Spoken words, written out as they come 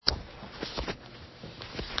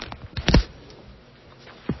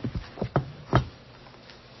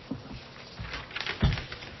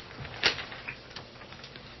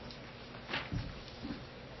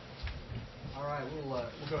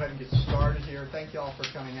here. Thank you all for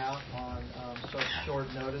coming out on such short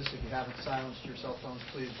notice. If you haven't silenced your cell phones,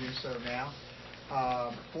 please do so now.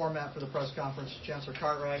 Format for the press conference, Chancellor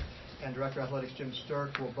Cartwright and Director of Athletics Jim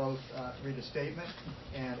Sturk will both read a statement,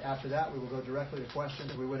 and after that we will go directly to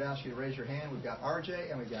questions. We would ask you to raise your hand. We've got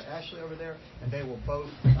RJ and we've got Ashley over there, and they will both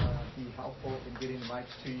be helpful in getting the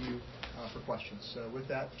mics to you for questions. So with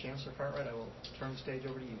that, Chancellor Cartwright, I will turn the stage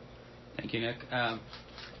over to you. Thank you, Nick.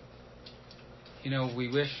 We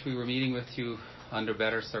wish we were meeting with you under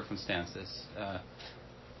better circumstances.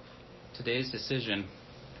 Today's decision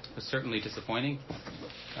was certainly disappointing,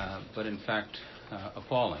 but in fact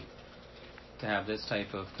appalling to have this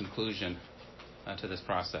type of conclusion to this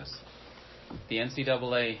process. The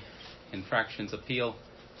NCAA Infractions Appeal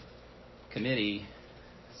Committee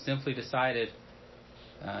simply decided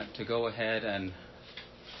to go ahead and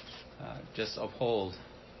just uphold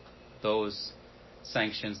those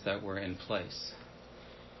sanctions that were in place.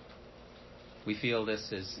 We feel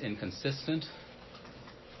this is inconsistent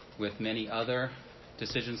with many other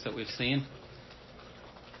decisions that we've seen.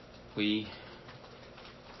 We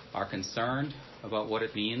are concerned about what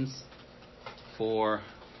it means for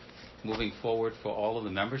moving forward for all of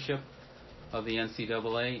the membership of the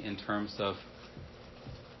NCAA in terms of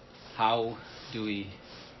how do we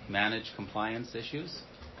manage compliance issues.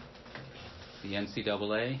 The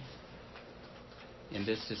NCAA in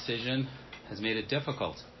this decision has made it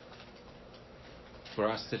difficult for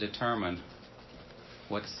us to determine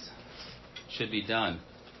what should be done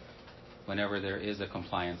whenever there is a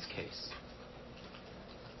compliance case.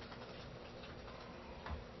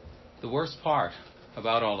 The worst part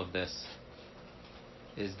about all of this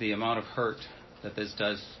is the amount of hurt that this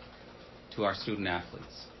does to our student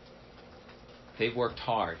athletes. They've worked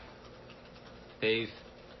hard. They've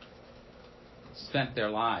spent their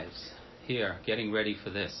lives here getting ready for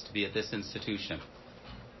this, to be at this institution.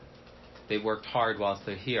 They've worked hard whilst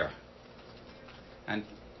they're here. And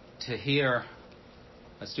to hear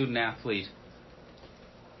a student athlete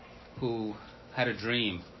who had a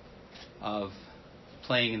dream of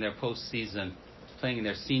playing in their postseason, playing in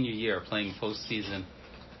their senior year, playing postseason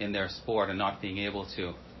in their sport and not being able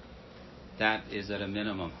to, that is at a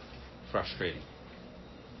minimum frustrating.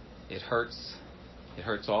 It hurts. It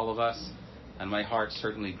hurts all of us, and my heart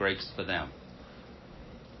certainly breaks for them.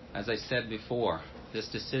 As I said before, this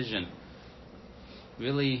decision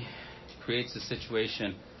really creates a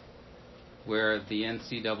situation where the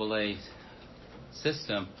NCAA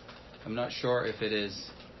system, I'm not sure if it is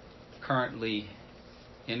currently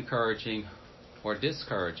encouraging or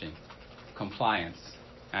discouraging compliance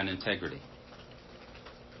and integrity.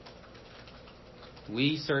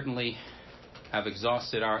 We certainly have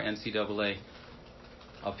exhausted our NCAA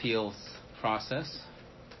appeals process,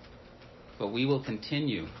 but we will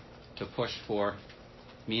continue to push for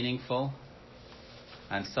meaningful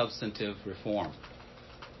and substantive reform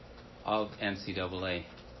of NCAA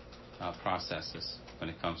processes when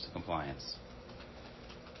it comes to compliance.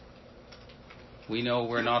 We know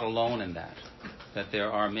we're not alone in that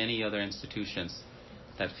there are many other institutions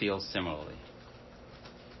that feel similarly.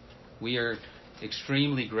 We are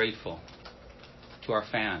extremely grateful to our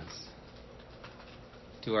fans,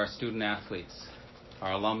 to our student athletes,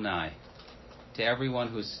 our alumni, to everyone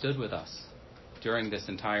who has stood with us during this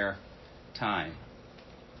entire time.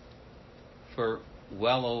 For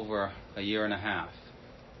well over a year and a half,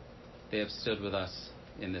 they have stood with us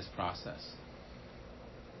in this process.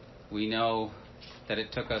 We know that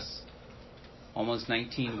it took us almost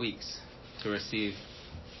 19 weeks to receive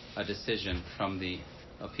a decision from the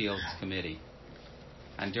appeals committee.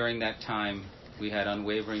 And during that time, we had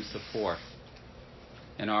unwavering support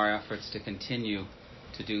in our efforts to continue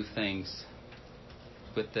to do things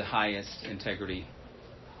with the highest integrity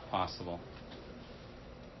possible.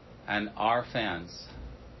 And our fans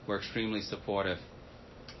were extremely supportive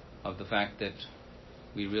of the fact that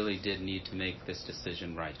we really did need to make this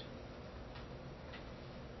decision right.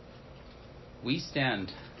 We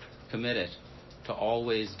stand committed to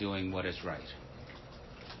always doing what is right.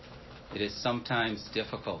 It is sometimes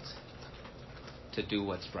difficult to do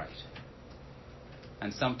what's right.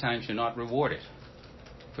 And sometimes you're not rewarded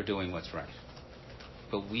for doing what's right.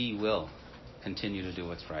 But we will continue to do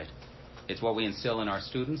what's right. It's what we instill in our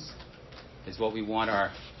students. It's what we want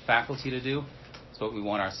our faculty to do. It's what we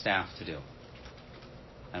want our staff to do.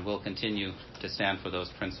 And we'll continue to stand for those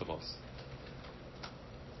principles.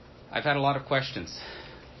 I've had a lot of questions,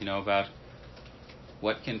 about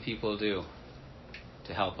what can people do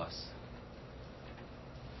to help us?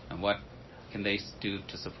 And what can they do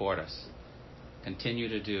to support us? Continue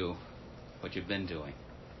to do what you've been doing.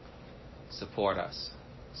 Support us.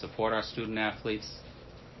 Support our student athletes.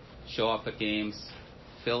 show up at games,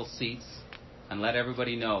 fill seats, and let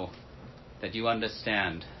everybody know that you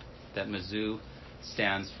understand that Mizzou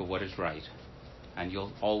stands for what is right, and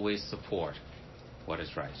you'll always support what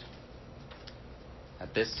is right.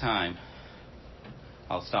 At this time,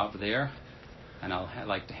 I'll stop there, and I'd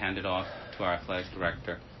like to hand it off to our athletic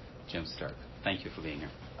director, Jim Sterk. Thank you for being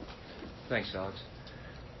here. Thanks, Alex.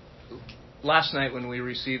 Last night when we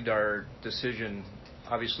received our decision,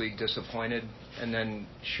 obviously disappointed, and then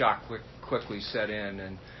shock quickly set in,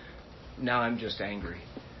 and now I'm just angry.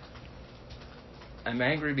 I'm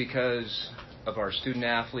angry because of our student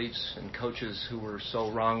athletes and coaches who were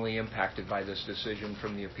so wrongly impacted by this decision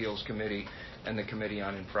from the Appeals Committee and the Committee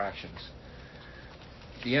on Infractions.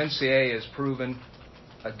 The NCAA has proven,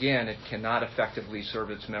 again, it cannot effectively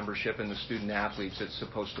serve its membership and the student athletes it's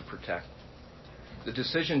supposed to protect. The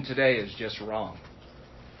decision today is just wrong.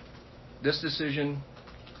 This decision,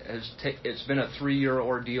 it's been a 3-year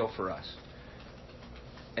ordeal for us,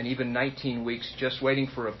 and even 19 weeks just waiting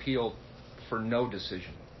for appeal for no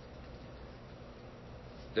decision.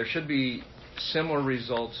 There should be similar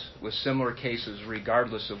results with similar cases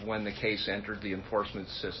regardless of when the case entered the enforcement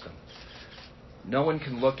system. No one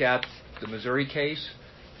can look at the Missouri case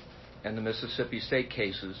and the Mississippi State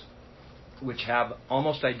cases, which have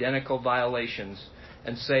almost identical violations,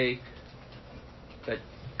 and say that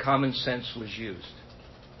common sense was used.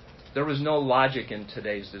 There was no logic in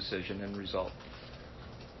today's decision and result.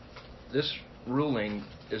 This ruling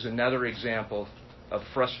is another example of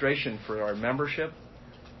frustration for our membership,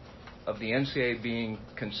 of the NCAA being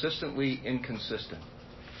consistently inconsistent.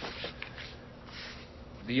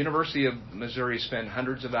 The University of Missouri spent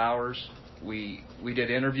hundreds of hours. We did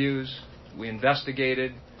interviews, we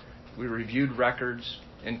investigated, we reviewed records,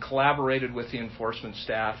 and collaborated with the enforcement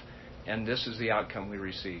staff, and this is the outcome we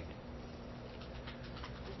received.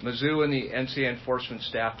 Mizzou and the NCAA enforcement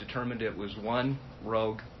staff determined it was one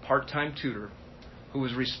rogue part-time tutor who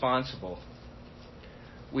was responsible.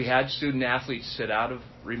 We had student athletes sit out of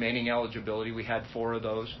remaining eligibility. We had 4 of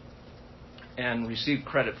those, and received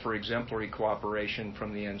credit for exemplary cooperation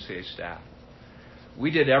from the NCAA staff. We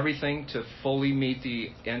did everything to fully meet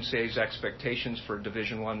the NCAA's expectations for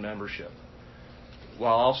Division I membership,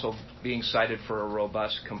 while also being cited for a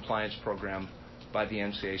robust compliance program by the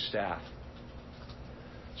NCAA staff.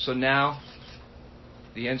 So now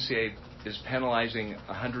the NCAA is penalizing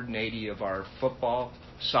 180 of our football,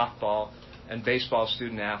 softball, and baseball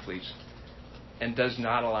student athletes, and does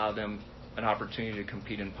not allow them an opportunity to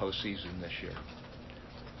compete in postseason this year.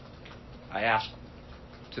 I ask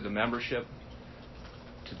to the membership,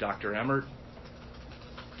 to Dr. Emmert,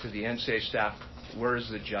 to the NCAA staff, where is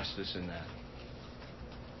the justice in that?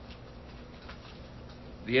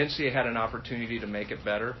 The NCAA had an opportunity to make it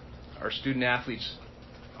better. Our student athletes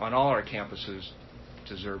on all our campuses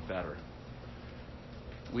deserve better.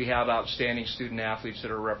 We have outstanding student athletes that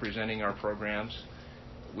are representing our programs.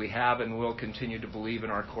 We have and will continue to believe in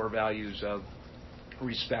our core values of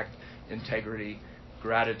respect, integrity,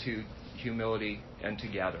 gratitude, humility, and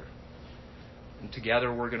together. And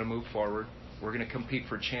together we're going to move forward. We're going to compete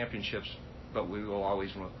for championships, but we will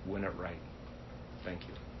always win it right. Thank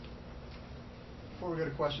you. Before we go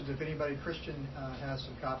to questions, if anybody, Christian has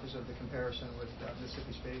some copies of the comparison with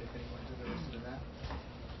Mississippi State, if anyone's interested in that.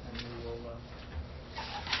 And we will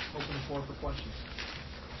open the floor for questions.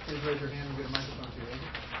 Please raise your hand and get a microphone to you, Andy.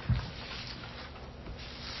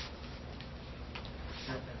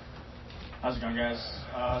 How's it going, guys?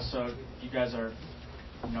 So you guys are,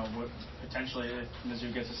 potentially if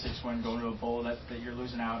Mizzou gets a 6-win, going to a bowl that you're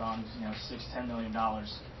losing out on, $6-10 million.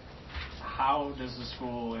 How does the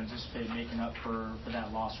school anticipate making up for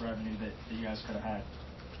that lost revenue that you guys could have had?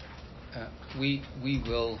 We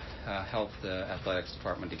will help the athletics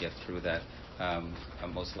department to get through that,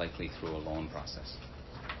 most likely through a loan process.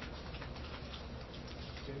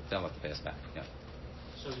 They'll have to pay us back, yeah.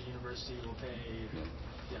 So the university will pay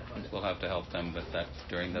the athletics? We'll have to help them with that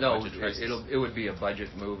during the No, budget crisis. it would be a budget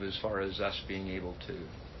move as far as us being able to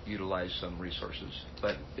utilize some resources,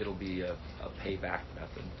 but it'll be a payback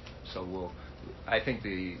method. So I think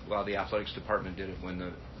the athletics department did it when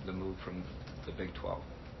the move from the Big 12,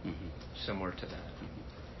 similar to that.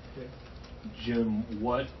 Okay. Jim,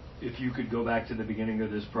 what if you could go back to the beginning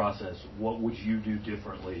of this process? What would you do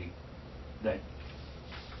differently that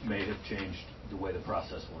may have changed the way the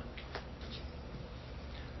process went?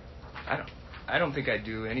 I don't think I'd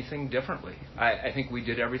do anything differently. I think we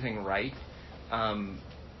did everything right.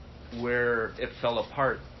 Where it fell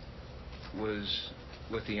apart was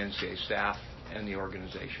with the NCAA staff and the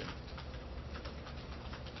organization.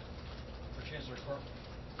 For Chancellor Cartwright.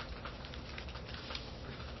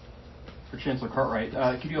 For Chancellor Cartwright,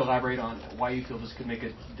 could you elaborate on why you feel this could make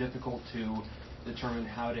it difficult to determine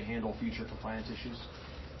how to handle future compliance issues?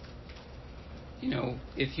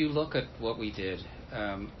 If you look at what we did,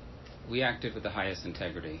 we acted with the highest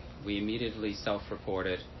integrity. We immediately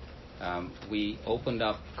self-reported. We opened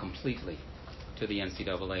up completely to the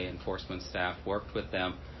NCAA enforcement staff, worked with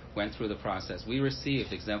them, went through the process. We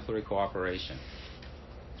received exemplary cooperation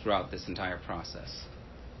throughout this entire process.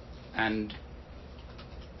 And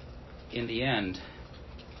in the end,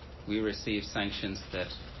 we received sanctions that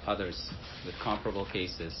others with comparable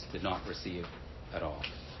cases did not receive at all.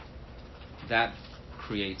 That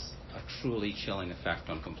creates a truly chilling effect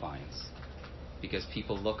on compliance, because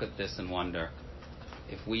people look at this and wonder,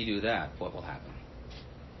 if we do that, what will happen?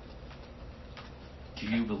 Do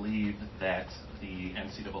you believe that the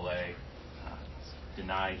NCAA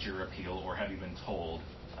denied your appeal, or have you been told,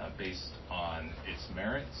 based on its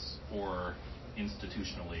merits, or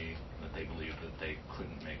institutionally that they believe that they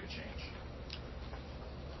couldn't make a change?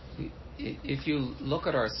 If you look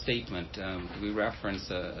at our statement, we reference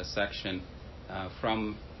a section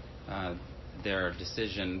from their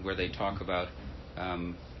decision where they talk about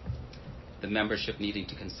the membership needing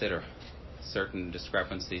to consider certain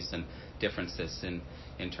discrepancies and differences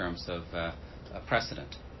in terms of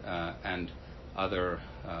precedent and other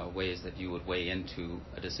ways that you would weigh into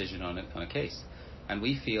a decision on a case. And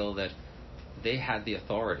we feel that they had the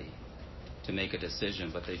authority to make a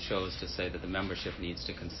decision, but they chose to say that the membership needs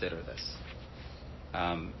to consider this.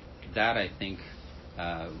 That, I think,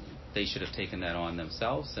 they should have taken that on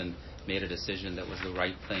themselves and made a decision that was the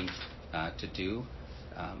right thing to do.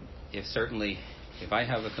 If I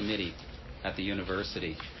have a committee at the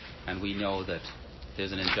university and we know that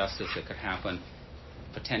there's an injustice that could happen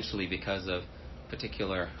potentially because of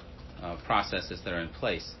particular processes that are in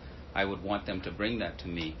place, I would want them to bring that to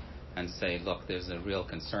me and say, look, there's a real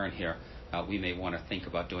concern here. We may want to think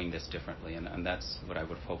about doing this differently, and that's what I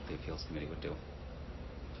would hope the appeals committee would do.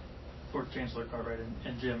 For Chancellor Cartwright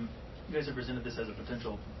and Jim, you guys have presented this as a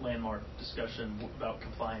potential landmark discussion about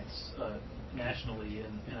compliance nationally,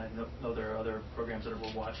 and I know there are other programs that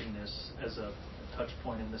are watching this as a touch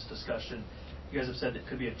point in this discussion. You guys have said it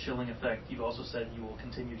could be a chilling effect. You've also said you will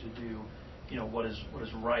continue to do, what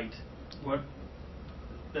is right.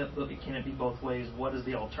 Can it be both ways? What is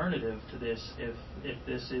the alternative to this if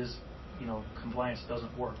this is, compliance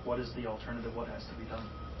doesn't work? What is the alternative? What has to be done?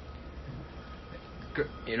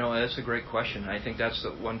 That's a great question. I think that's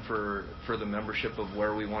the one for the membership of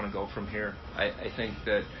where we want to go from here. I think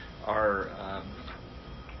that our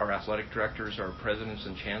athletic directors, our presidents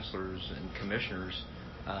and chancellors and commissioners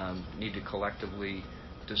need to collectively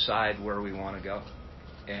decide where we want to go.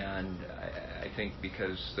 And I think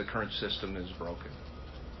because the current system is broken.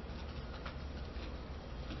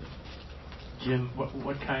 Jim,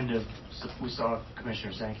 what kind of, we saw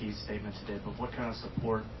Commissioner Sankey's statement today, but what kind of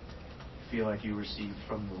support do you feel like you received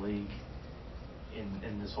from the league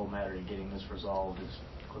in this whole matter and getting this resolved as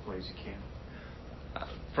quickly as you can?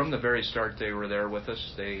 From the very start, they were there with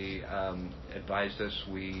us. They advised us.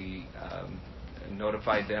 We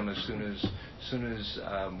notified them as soon as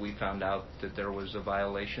we found out that there was a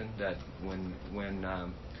violation. That when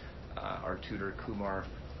our tutor Kumar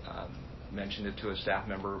mentioned it to a staff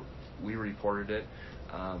member, we reported it.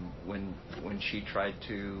 When she tried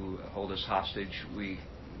to hold us hostage, we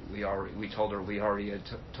told her we already had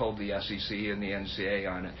told the SEC and the NCAA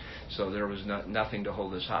on it, so there was nothing to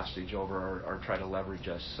hold us hostage over or try to leverage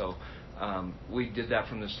us. So we did that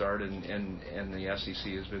from the start, and the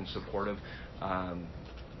SEC has been supportive.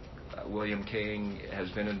 William King has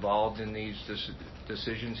been involved in these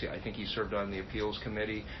decisions. I think he served on the appeals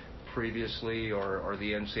committee previously, or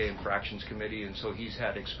the NCAA infractions committee, and so he's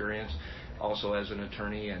had experience also as an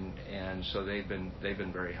attorney, and so they've been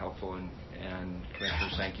very helpful, and Commissioner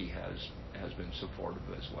Sankey has been supportive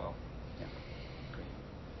as well. Yeah. Great.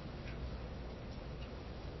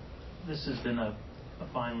 This has been a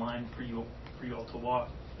fine line for you all to walk,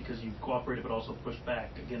 because you've cooperated but also pushed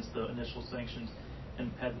back against the initial sanctions and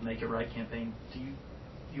had the Make It Right campaign. Do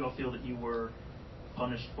you all feel that you were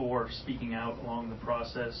punished for speaking out along the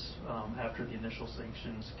process after the initial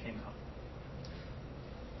sanctions came out?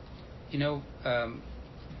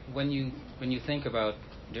 When you think about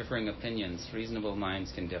differing opinions, reasonable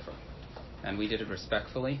minds can differ. And we did it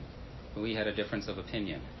respectfully, but we had a difference of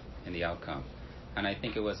opinion in the outcome. And I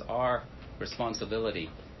think it was our responsibility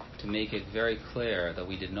to make it very clear that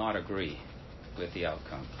we did not agree with the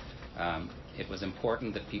outcome. It was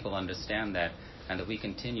important that people understand that, and that we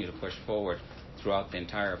continue to push forward throughout the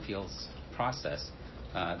entire appeals process,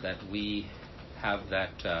 that we have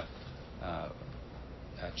that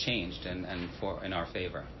changed and in our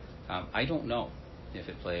favor. I don't know if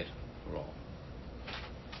it played a role.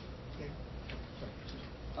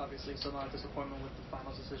 Obviously, still not a disappointment with the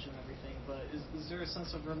final decision and everything, but is there a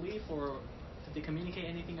sense of relief, or did they communicate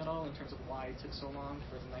anything at all in terms of why it took so long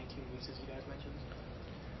for the 19 weeks, as you guys mentioned?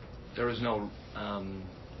 There was no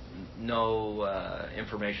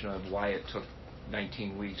information of why it took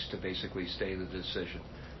 19 weeks to basically stay the decision.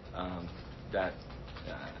 That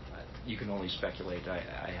you can only speculate.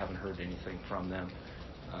 I haven't heard anything from them.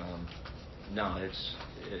 No,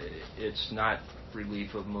 it's not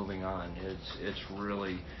relief of moving on. It's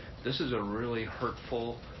really, this is a really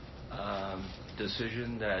hurtful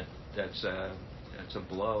decision that's a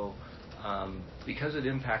blow because it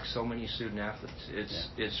impacts so many student athletes.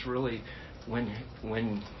 It's really when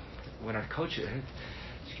our coaches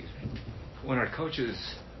when our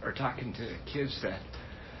coaches are talking to kids that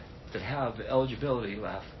have eligibility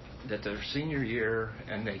left, that their senior year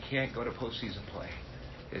and they can't go to postseason play.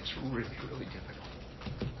 It's really, really difficult.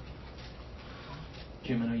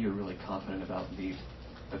 Jim, I know you were really confident about the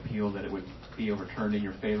appeal, that it would be overturned in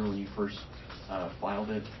your favor when you first filed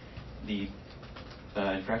it. The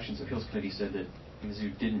Infractions Appeals Committee said that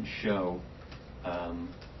Mizzou didn't show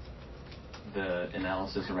the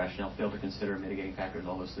analysis or rationale, failed to consider mitigating factors,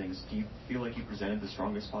 all those things. Do you feel like you presented the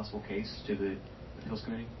strongest possible case to the Appeals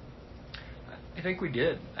Committee? I think we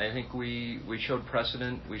did. I think we showed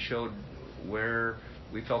precedent. We showed where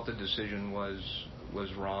we felt the decision was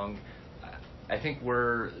wrong. I think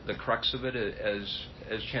where the crux of it, as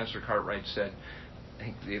Chancellor Cartwright said, I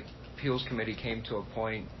think the Appeals Committee came to a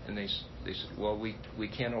point and they said, well, we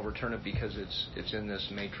can't overturn it because it's in this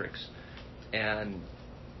matrix. And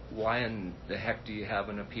why in the heck do you have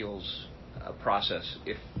an appeals process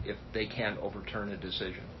if they can't overturn a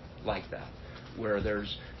decision like that, where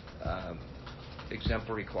there's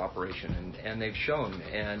exemplary cooperation, and they've shown.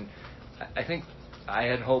 And I think I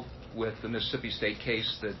had hoped with the Mississippi State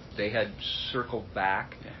case that they had circled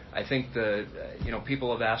back. Yeah. I think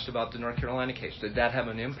people have asked about the North Carolina case. Did that have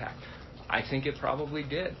an impact? I think it probably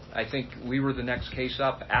did. I think we were the next case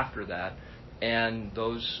up after that, and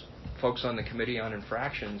those folks on the Committee on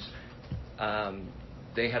Infractions,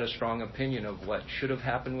 they had a strong opinion of what should have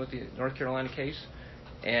happened with the North Carolina case,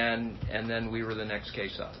 and then we were the next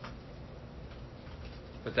case up.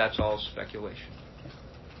 But that's all speculation.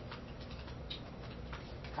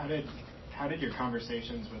 How did your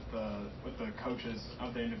conversations with the coaches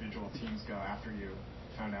of the individual teams go after you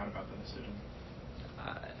found out about the decision?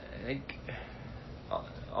 I think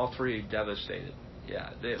all three devastated.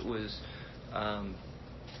 Yeah, it was.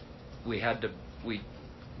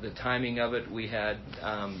 The timing of it, we had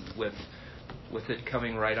with it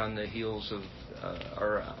coming right on the heels of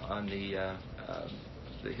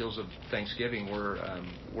the heels of Thanksgiving,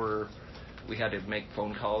 we had to make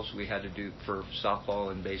phone calls. We had to do for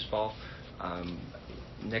softball and baseball.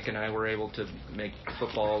 Nick and I were able to make a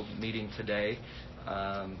football meeting today.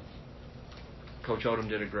 Coach Odom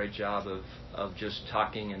did a great job of just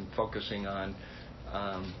talking and focusing on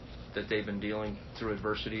that they've been dealing through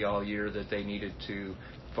adversity all year, that they needed to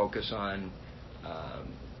focus on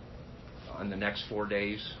the next 4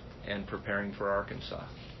 days and preparing for Arkansas.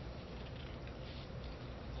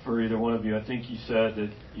 For either one of you, I think you said that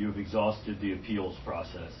you've exhausted the appeals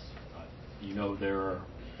process. There are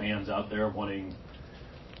fans out there wanting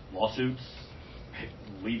lawsuits,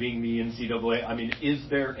 leaving the NCAA. I mean, is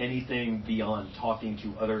there anything beyond talking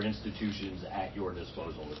to other institutions at your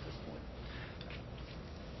disposal at this point?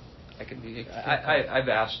 I've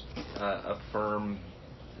asked a firm,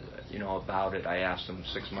 about it. I asked them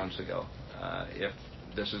 6 months ago if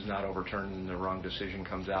this is not overturned and the wrong decision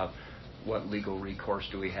comes out, what legal recourse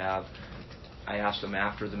do we have? I asked them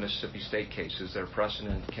after the Mississippi State case, is there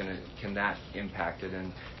precedent? Can that impact it?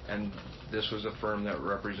 And this was a firm that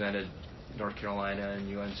represented North Carolina and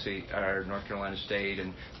UNC, or North Carolina State,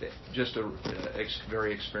 and just a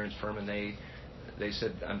very experienced firm, and they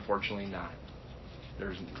said, unfortunately not.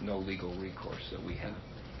 There's no legal recourse that we have.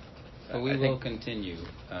 But we will continue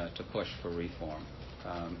to push for reform.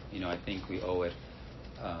 I think we owe it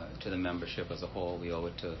to the membership as a whole. We owe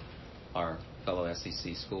it to our fellow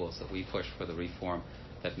SEC schools that we push for the reform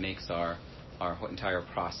that makes our entire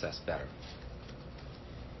process better.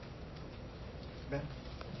 Ben?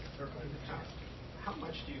 How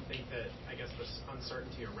much do you think that, I guess, the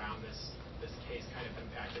uncertainty around this case kind of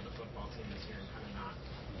impacted the football team this year and kind of not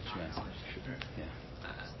knowledge? Yeah.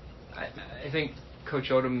 I think Coach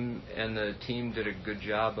Odom and the team did a good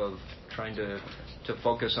job of trying to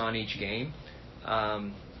focus on each game.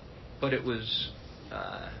 But it was,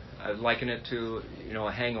 I liken it to,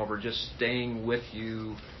 a hangover, just staying with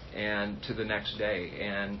you and to the next day.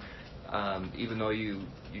 And Even though you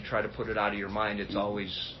try to put it out of your mind, it's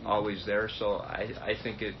always there. So I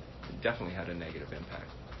think it definitely had a negative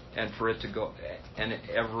impact. And for it to go, and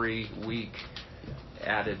every week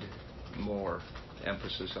added more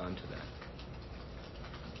emphasis onto that.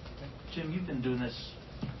 Jim, you've been doing this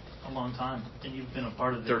a long time, and you've been a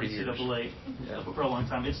part of the 30 years. NCAA for a long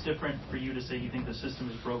time. It's different for you to say you think the system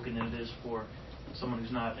is broken than it is for someone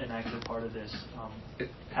who's not an active part of this.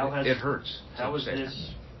 It hurts. How has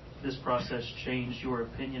this process changed your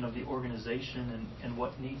opinion of the organization and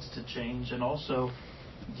what needs to change? And also,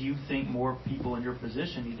 do you think more people in your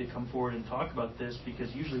position need to come forward and talk about this?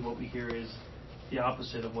 Because usually what we hear is the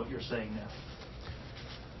opposite of what you're saying now.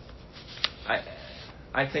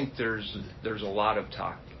 I think there's a lot of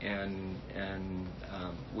talk, and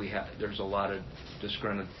there's a lot of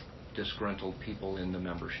disgruntled people in the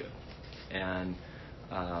membership, and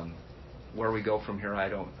where we go from here, I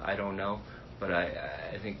don't know, but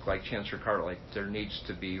I think, like Chancellor Cartwright, there needs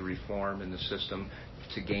to be reform in the system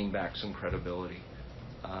to gain back some credibility.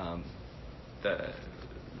 The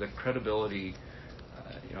credibility,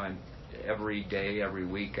 every day, every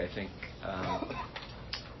week, I think.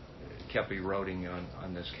 Kept eroding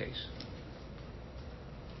on this case.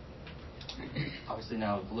 Obviously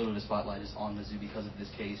now a little bit of spotlight is on Mizzou because of this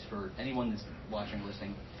case. For anyone that's watching or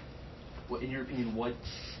listening, in your opinion, what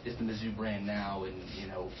is the Mizzou brand now, and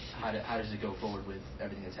how does it go forward with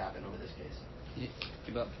everything that's happened over this case? You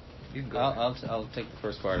can go. I'll take the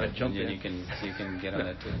first part, and you can get on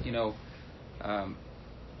it too.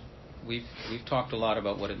 We've talked a lot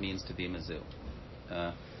about what it means to be Mizzou.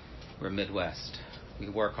 We're Midwest. We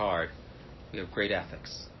work hard. We have great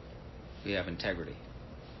ethics. We have integrity.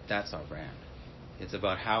 That's our brand. It's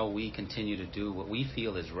about how we continue to do what we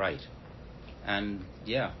feel is right. And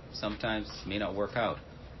sometimes it may not work out,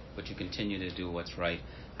 but you continue to do what's right.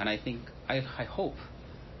 And I hope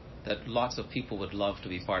that lots of people would love to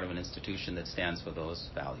be part of an institution that stands for those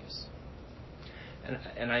values.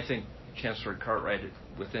 And I think Chancellor Cartwright,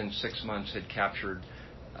 within 6 months, had captured,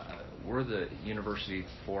 we're the University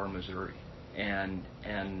for Missouri. And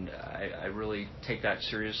I really take that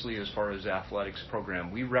seriously as far as the athletics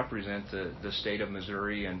program. We represent the state of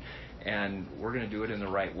Missouri, and we're going to do it in the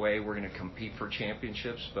right way. We're going to compete for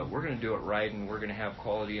championships, but we're going to do it right, and we're going to have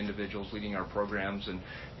quality individuals leading our programs and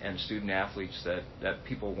student athletes that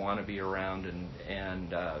people want to be around and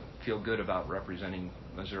feel good about representing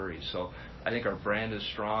Missouri. So I think our brand is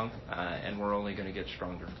strong, and we're only going to get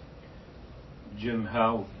stronger. Jim,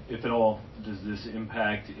 how, if at all, does this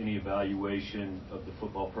impact any evaluation of the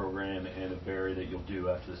football program and of Barry that you'll do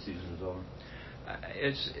after the season is over?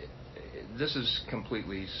 This is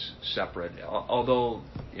completely separate. Although,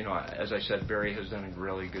 as I said, Barry has done a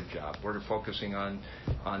really good job. We're focusing on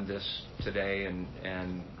this today, and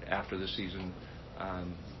after the season,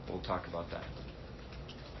 we'll talk about that.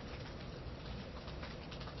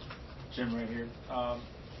 Jim, right here.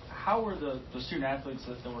 How were the student athletes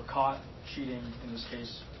that were caught cheating in this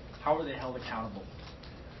case, how were they held accountable?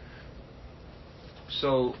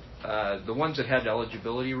 So the ones that had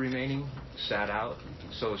eligibility remaining sat out.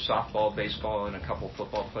 So softball, baseball, and a couple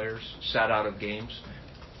football players sat out of games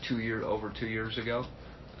over 2 years ago,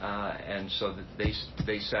 and so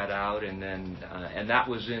they sat out, and then and that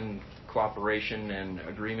was in cooperation and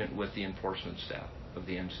agreement with the enforcement staff of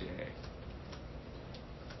the NCAA.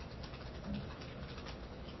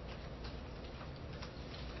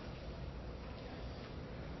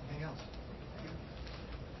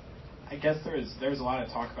 I guess there's a lot of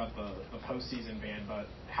talk about the postseason ban, but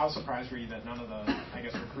how surprised were you that none of the,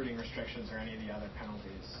 recruiting restrictions or any of the other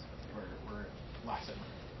penalties were lessened?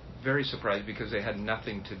 Very surprised, because they had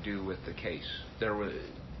nothing to do with the case. There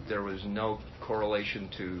was no correlation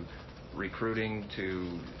to recruiting,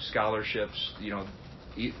 to scholarships.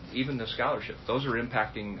 Even the scholarship, those are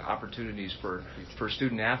impacting opportunities for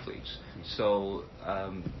student athletes. So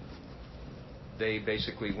they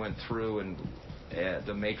basically went through and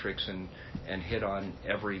the matrix and hit on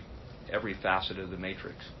every facet of the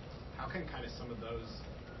matrix. How can kind of some of those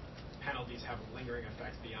penalties have lingering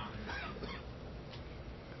effects beyond the season?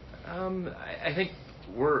 I think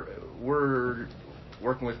we're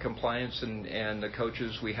working with compliance and the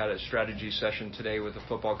coaches. We had a strategy session today with the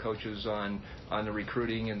football coaches on the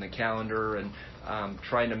recruiting and the calendar, and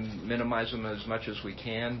trying to minimize them as much as we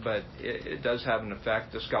can, but it does have an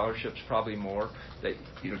effect. The scholarships probably more. That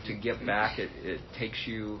to get back, it takes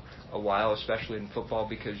you a while, especially in football,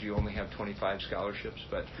 because you only have 25 scholarships.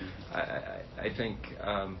 But I think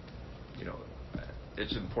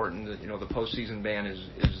it's important that the postseason ban is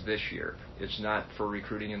this year. It's not for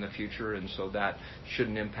recruiting in the future, and so that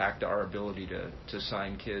shouldn't impact our ability to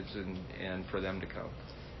sign kids and for them to come.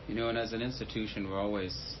 And as an institution, we're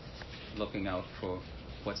always looking out for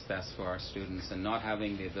what's best for our students, and not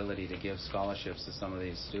having the ability to give scholarships to some of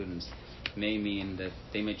these students may mean that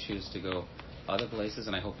they may choose to go other places,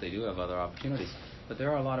 and I hope they do have other opportunities. But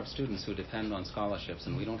there are a lot of students who depend on scholarships,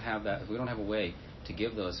 and we don't have that. If we don't have a way to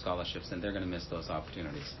give those scholarships, then they're going to miss those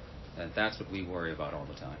opportunities. And that's what we worry about all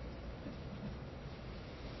the time.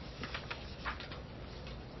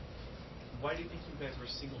 Why do you think you guys were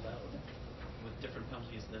singled out with different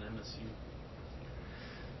penalties than MSU?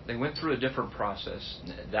 They went through a different process.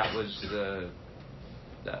 That was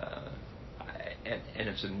and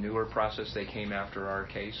it's a newer process. They came after our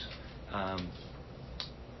case.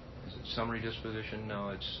 Is it summary disposition?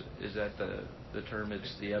 No, is that the term?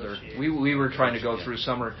 It's the other. We were trying to go through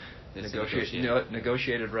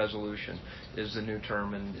negotiated resolution is the new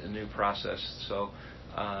term and a new process. So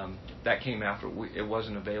that came after. It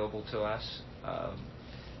wasn't available to us.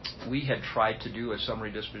 We had tried to do a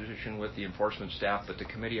summary disposition with the enforcement staff, but the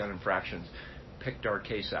Committee on Infractions picked our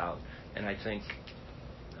case out. And I think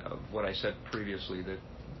what I said previously, that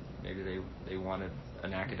maybe they wanted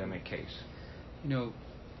an academic case.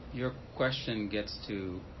 Your question gets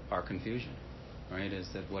to our confusion, right? Is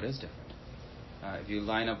that what is different? If you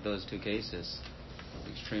line up those two cases,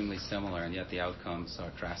 extremely similar, and yet the outcomes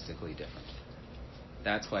are drastically different.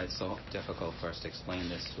 That's why it's so difficult for us to explain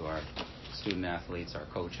this to our student athletes, our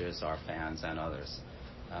coaches, our fans, and others.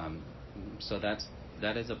 So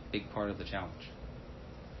that is a big part of the challenge.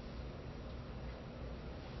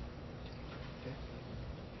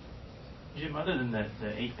 Jim, other than the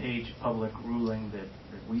 8-page public ruling that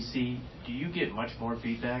we see, do you get much more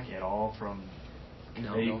feedback at all from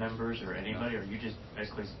committee members or anybody, or are you just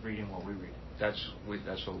basically reading what we read? That's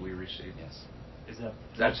what we receive. Yes. Is that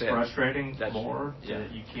that's frustrating that's more yeah.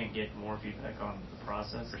 that you can't get more feedback on the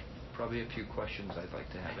process? There's probably a few questions I'd like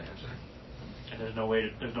to have answered. And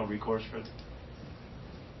there's no recourse for them?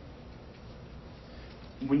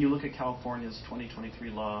 When you look at California's 2023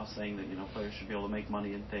 law saying that players should be able to make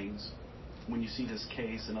money in things, when you see this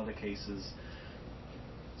case and other cases,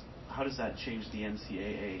 how does that change the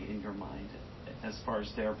NCAA in your mind as far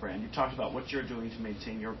as their brand? You talked about what you're doing to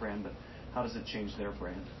maintain your brand, but how does it change their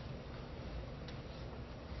brand?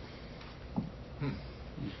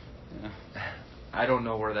 Yeah. I don't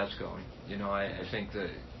know where that's going. I think that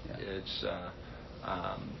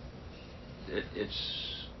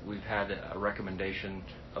we've had a recommendation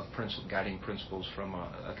of guiding principles from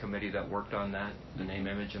a committee that worked on that, the name,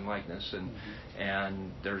 image, and likeness,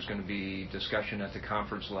 and there's going to be discussion at the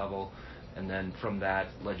conference level, and then from that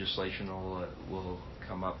legislation will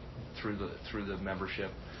come up through the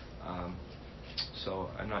membership. So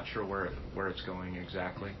I'm not sure where it's going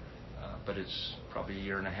exactly, but it's probably a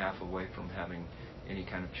year and a half away from having any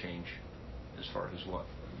kind of change as far as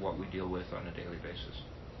what we deal with on a daily basis.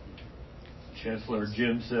 Chancellor,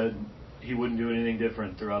 Jim said he wouldn't do anything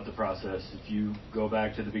different throughout the process. If you go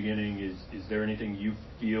back to the beginning, is there anything you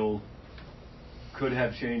feel could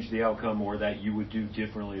have changed the outcome, or that you would do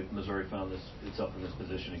differently if Missouri found itself in this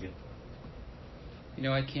position again?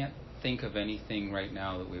 I can't think of anything right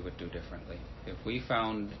now that we would do differently. If we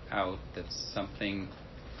found out that something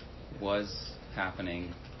was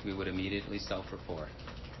happening, we would immediately self-report,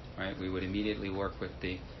 right? We would immediately work with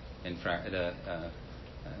the enforcement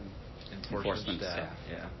staff.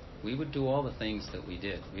 Yeah. We would do all the things that we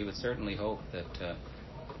did. We would certainly hope that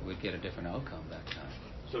we'd get a different outcome that time.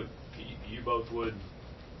 So you both would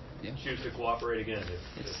choose to cooperate again if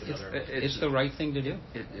it's the right thing to do.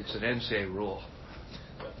 It's an NCAA rule.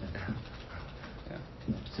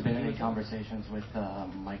 So been any conversations with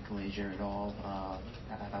Mike Glazier at all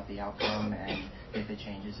about the outcome and if it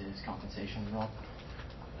changes his compensation at all?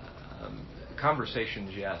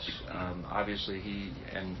 Conversations, yes. Obviously, he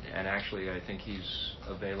and actually, I think he's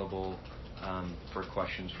available for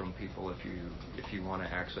questions from people if you want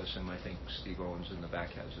to access him. I think Steve Owens in the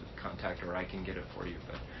back has a contact, or I can get it for you.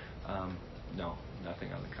 But no,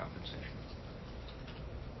 nothing on the compensation.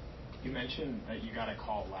 You mentioned that you got a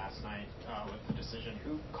call last night with the decision.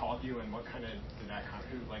 Who called you, and what kind of did that?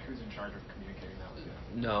 Who's in charge of communicating that with you?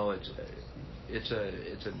 No, it's a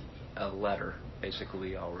letter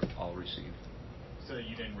basically I'll receive. So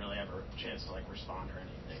you didn't really have a chance to respond or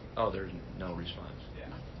anything. Oh, there's no response. Yeah.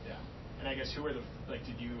 And I guess who were do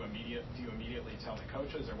you immediately tell the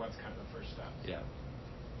coaches, or what's kind of the first step? Yeah.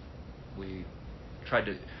 We tried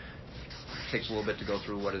to. It takes a little bit to go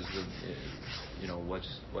through what is the,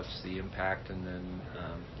 what's the impact, and then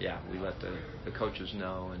we let the coaches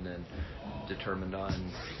know, and then determined on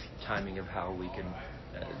timing of how we can.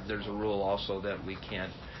 There's a rule also that we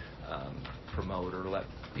can't promote or let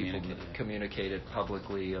people communicate it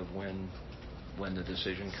publicly of when when the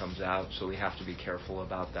decision comes out. So we have to be careful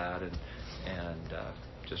about that, and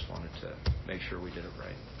just wanted to make sure we did it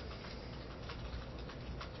right.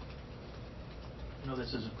 I know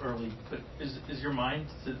this is early, but is your mind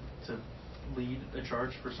to lead a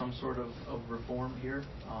charge for some sort of reform here?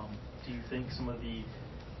 Do you think some of the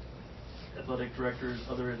athletic directors,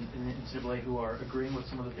 other in the NCAA, who are agreeing with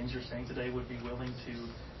some of the things you're saying today, would be willing to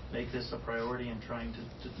make this a priority and trying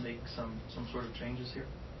to make some sort of changes here?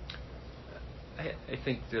 I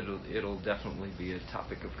think that it'll definitely be a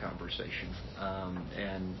topic of conversation,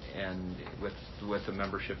 and with the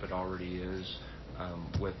membership it already is,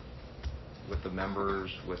 with the members,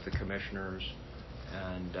 with the commissioners,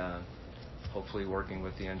 and hopefully working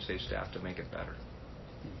with the NCAA staff to make it better.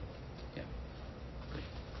 Yeah.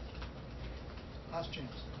 Last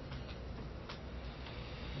chance.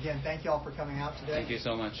 Again, thank you all for coming out today. Thank you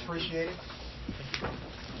so much. Appreciate it.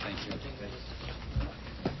 Thank you.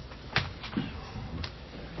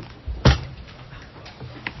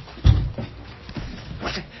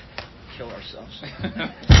 Kill ourselves.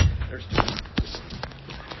 There's two.